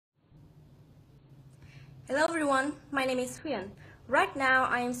Hello everyone, my name is Huyen. Right now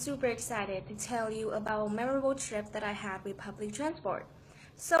I am super excited to tell you about a memorable trip that I had with public transport.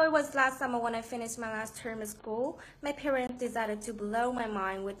 So it was last summer when I finished my last term of school. My parents decided to blow my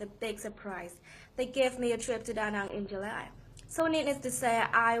mind with a big surprise. They gave me a trip to Da Nang in July. So needless to say,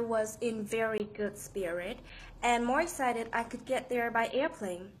 I was in very good spirit and more excited I could get there by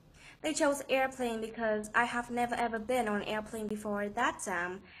airplane. They chose airplane because I have never ever been on an airplane before that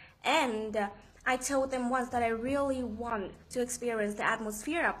time, and I told them once that I really want to experience the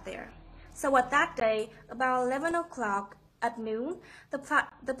atmosphere up there. So at that day, about 11 o'clock at noon,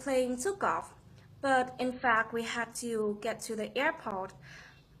 the plane took off. But in fact, we had to get to the airport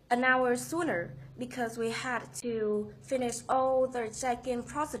an hour sooner because we had to finish all the check-in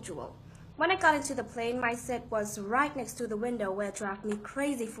procedure. When I got into the plane, my seat was right next to the window where it drove me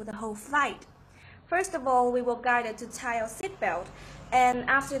crazy for the whole flight. First of all, we were guided to tie our seatbelt, and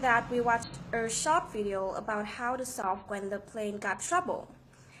after that we watched a short video about how to solve when the plane got trouble.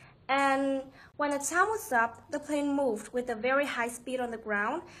 And when the time was up, the plane moved with a very high speed on the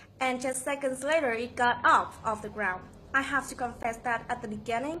ground, and just seconds later it got off of the ground. I have to confess that at the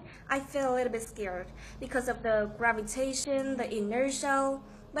beginning, I felt a little bit scared because of the gravitation, the inertia,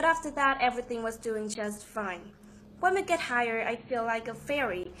 but after that everything was doing just fine. When we get higher, I feel like a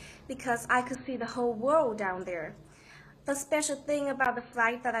fairy because I could see the whole world down there. The special thing about the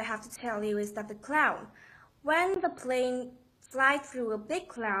flight that I have to tell you is that the cloud. When the plane flies through a big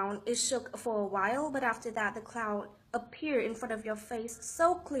cloud, it shook for a while, but after that the cloud appeared in front of your face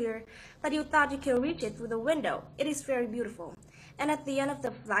so clear that you thought you could reach it through the window. It is very beautiful. And at the end of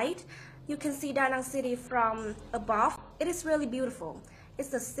the flight, you can see Da Nang City from above. It is really beautiful. It's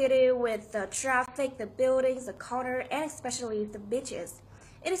the city with the traffic, the buildings, the corner, and especially the beaches.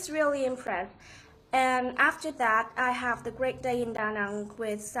 It is really impressive. And after that, I have the great day in Da Nang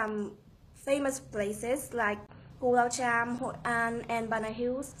with some famous places like Votw, Huyen, and Bana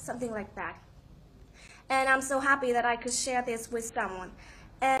Hills, something like that. And I'm so happy that I could share this with someone.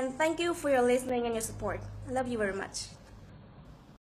 And thank you for your listening and your support. I love you very much.